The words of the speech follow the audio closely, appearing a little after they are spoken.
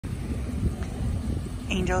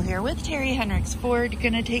Angel here with Terry Henricks Ford.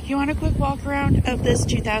 Gonna take you on a quick walk around of this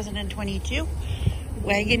 2022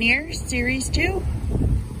 Wagoneer Series 2.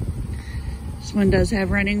 This one does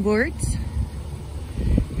have running boards,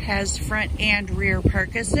 has front and rear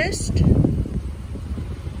park assist.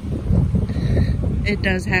 It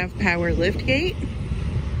does have power lift gate.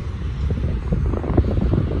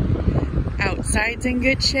 Outside's in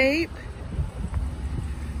good shape.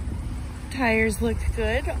 Tires look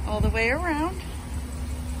good all the way around.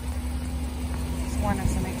 Here's one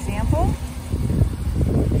as an example.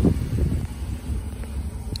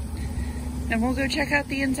 And we'll go check out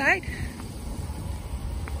the inside.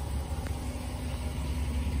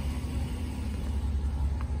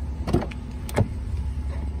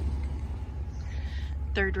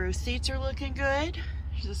 Third row seats are looking good.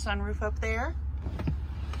 There's a sunroof up there.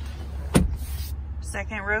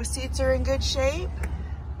 Second row seats are in good shape.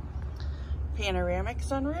 Panoramic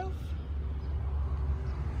sunroof.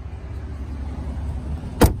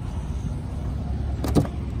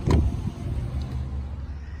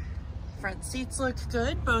 Front seats look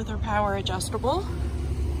good. Both are power adjustable.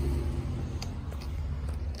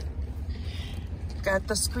 Got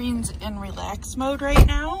the screens in relax mode right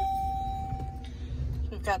now.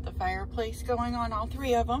 We've got the fireplace going on all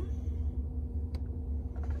three of them.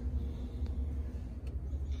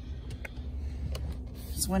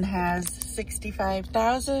 This one has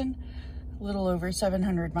 65,000, a little over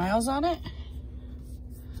 700 miles on it.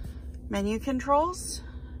 Menu controls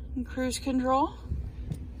and cruise control.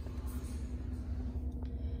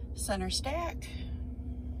 Center stack.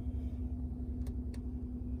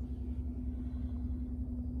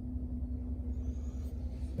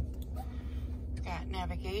 Got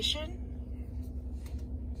navigation.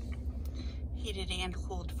 Heated and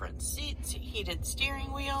cooled front seats, heated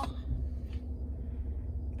steering wheel.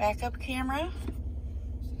 Backup camera.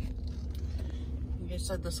 Like I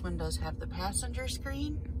said, this one does have the passenger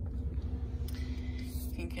screen.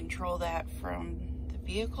 You can control that from the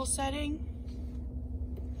vehicle setting.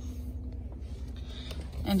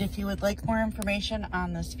 And if you would like more information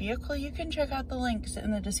on this vehicle, you can check out the links in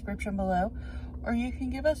the description below, or you can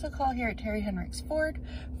give us a call here at Terry Henricks Ford,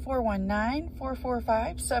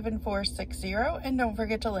 419-445-7460. And don't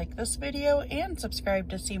forget to like this video and subscribe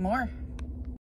to see more.